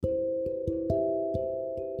Hi,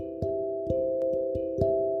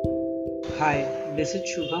 this is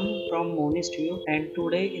Shubham from Moni Studio, and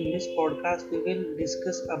today in this podcast we will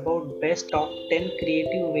discuss about best top 10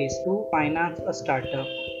 creative ways to finance a startup.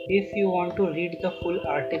 If you want to read the full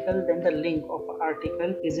article, then the link of the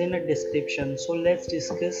article is in a description. So let's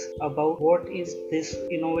discuss about what is this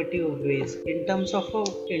innovative ways. In terms of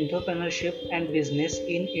entrepreneurship and business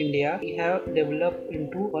in India, we have developed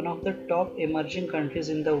into one of the top emerging countries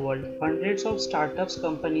in the world. Hundreds of startups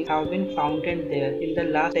companies have been founded there in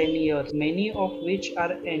the last 10 years, many of which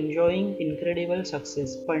are enjoying incredible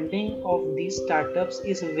success. Funding of these startups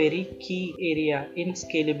is a very key area in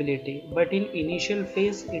scalability, but in initial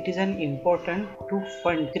phase it is an important to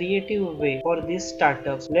fund creative way for these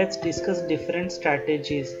startups. Let's discuss different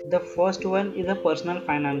strategies. The first one is a personal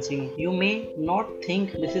financing. You may not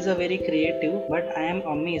think this is a very creative, but I am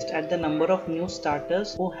amazed at the number of new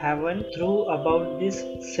starters who haven't through about this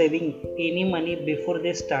saving any money before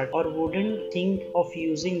they start or wouldn't think of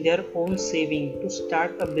using their own saving to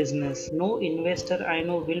start a business. No investor I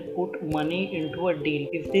know will put money into a deal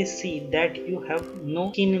if they see that you have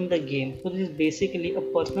no skin in the game. So this is basically a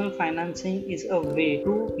personal financing is a way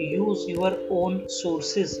to use your own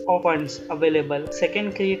sources of funds available.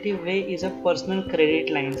 Second creative way is a personal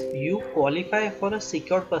credit lines. You qualify for a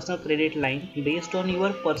secured personal credit line based on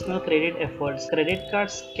your personal credit efforts. Credit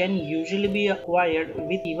cards can usually be acquired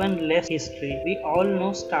with even less history. We all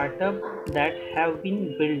know startups that have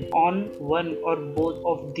been built on one or both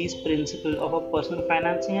of these principles of a personal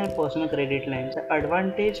financing and personal credit lines. The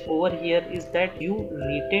advantage over here is that you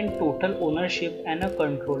retain total ownership and a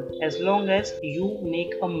control as long as you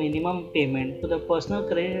make a minimum payment. So the personal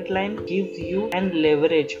credit line gives you an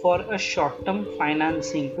leverage for a short-term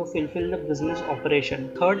financing to fulfill the business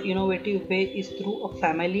operation. Third innovative way is through a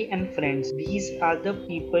family and friends. These are the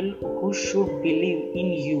people who should believe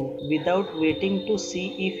in you without waiting to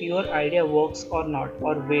see if your idea works or not,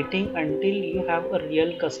 or waiting until you have a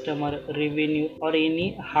real customer, revenue, or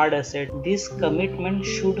any hard asset. This commitment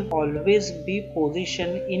should always be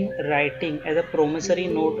positioned in writing as a promissory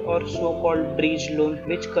note or so-called bridge loan,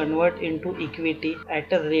 which convert into equity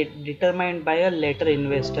at a rate determined by a later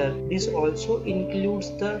investor. This also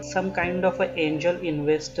includes the some kind of an angel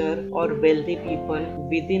investor or wealthy people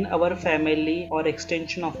within our family or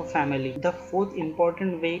extension of a family. The fourth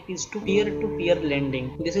important way is to peer-to-peer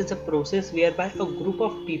lending. This is a process whereby a group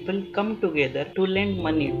of people come together to lend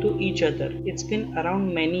money to each other. It's been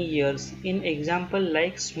around many years. In example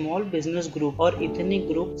like small business group or ethnic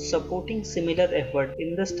group supporting similar effort.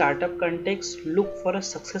 In the startup context, look for a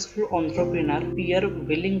successful entrepreneur peer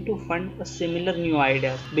willing to fund a similar new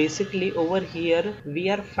idea. Basically over here we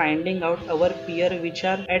are finding out our peer which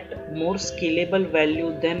are at more scalable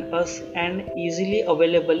value than us and easily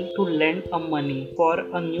available to lend a money for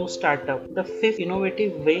a new startup. The fifth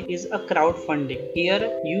innovative way is a crowdfunding.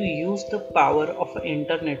 Here you use the power of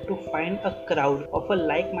internet to find a crowd of a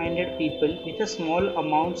like-minded people with a small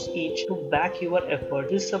amounts each to back your effort.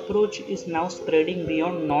 This approach is now spreading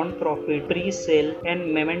beyond non-profit, pre-sale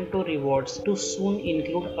and memento rewards to soon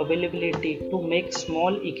include availability to make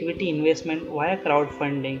small equity investment via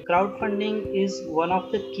crowdfunding. Crowdfunding is one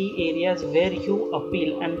of the key areas where you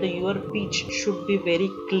appeal and your pitch should be very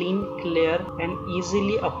clean, clear and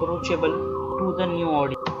easily approachable to the new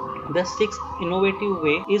audience. The sixth innovative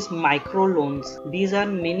way is microloans. These are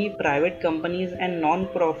many private companies and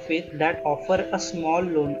non-profit that offer a small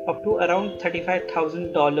loan up to around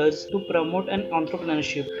 $35,000 to promote an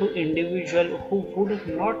entrepreneurship to individual who would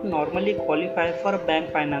not normally qualify for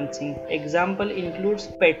bank financing. Example includes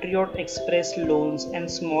Patriot Express loans and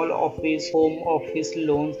small office, home office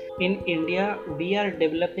loans. In India, we are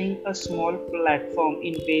developing a small platform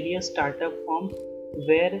in various startup forms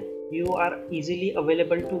where you are easily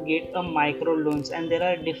available to get a micro loans, and there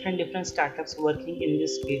are different startups working in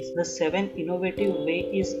this space. The seventh innovative way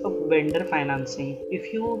is a vendor financing.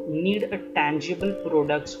 If you need a tangible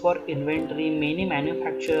products for inventory, many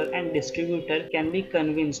manufacturer and distributor can be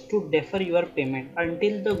convinced to defer your payment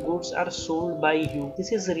until the goods are sold by you.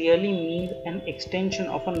 This is really means an extension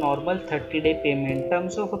of a normal 30-day payment in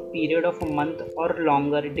terms of a period of a month or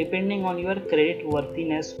longer depending on your credit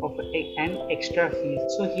worthiness of an extra fees.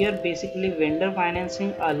 So here basically vendor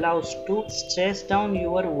financing allows to stress down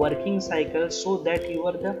your working cycle so that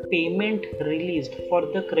your the payment released for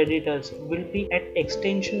the creditors will be at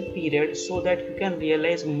extension period so that you can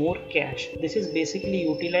realize more cash. This is basically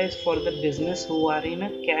utilized for the business who are in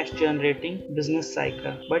a cash generating business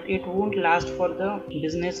cycle, but it won't last for the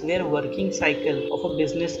business where working cycle of a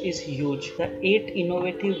business is huge. The eighth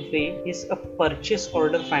innovative way is a purchase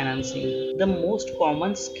order financing. The most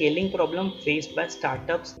common scaling problem faced by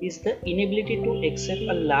startups is is the inability to accept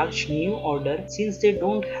a large new order since they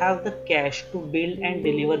don't have the cash to build and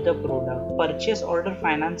deliver the product. Purchase order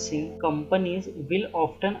financing companies will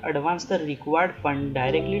often advance the required fund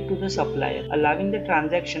directly to the supplier, allowing the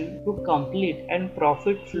transaction to complete and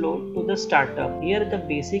profit flow to the startup. Here the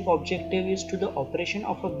basic objective is to the operation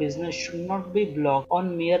of a business should not be blocked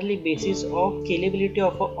on merely basis of scalability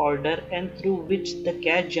of a order and through which the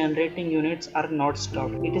cash generating units are not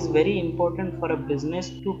stopped. It is very important for a business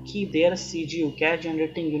to keep their CGU, cash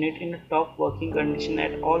generating unit, in a top working condition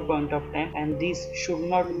at all point of time, and this should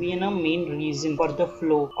not be a main reason for the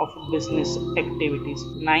flow of business activities.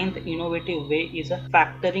 Ninth innovative way is a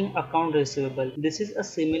factoring account receivable. This is a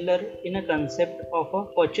similar in a concept of a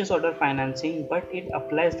purchase order financing, but it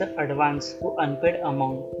applies the advance to unpaid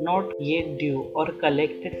amount not yet due or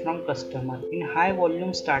collected from customer. In high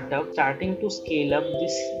volume startup starting to scale up,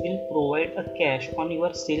 this will provide a cash on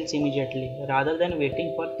your sales immediately rather than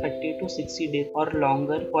waiting for 30 to 60 days or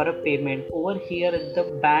longer for a payment. Over here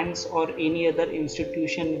the banks or any other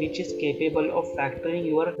institution which is capable of factoring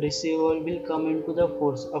your receivable will come into the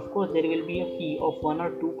force. Of course there will be a fee of 1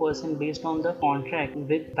 or 2% based on the contract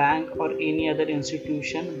with bank or any other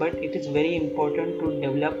institution, but it is very important to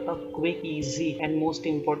develop a quick, easy, and most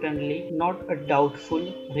importantly not a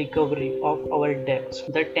doubtful recovery of our debts.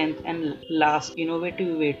 The 10th and last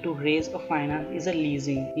innovative way to raise a finance is a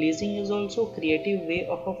leasing. Leasing is also a creative way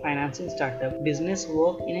of a financing startup. Business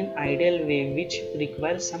work in an ideal way which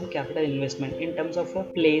requires some capital investment in terms of a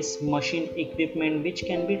place, machine, equipment which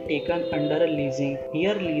can be taken under a leasing.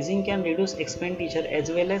 Here leasing can reduce expenditure as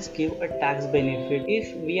well as give a tax benefit.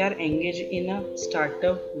 If we are engaged in a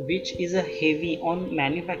startup which is a heavy on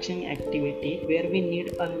manufacturing activity where we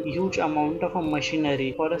need a huge amount of a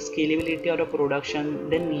machinery for a scalability or a production,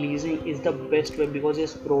 then leasing is the best way because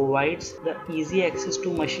it provides the easy access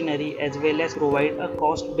to machinery as well as provide a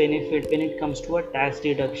cost benefit when it comes to a tax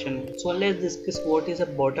deduction. So let's discuss what is a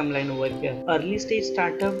bottom line over here. Early stage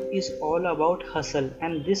startup is all about hustle,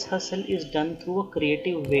 and this hustle is done through a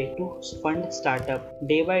creative way to fund startup.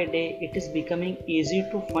 Day by day it is becoming easy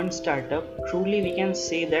to fund startup. Truly we can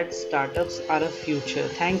say that startups are a future.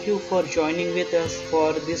 Thank you for joining with us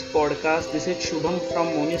for this podcast. This is Shubham from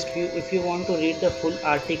Monist View. If you want to read the full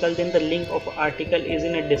article, then the link of article is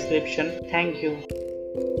in a description. Thank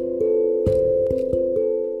you.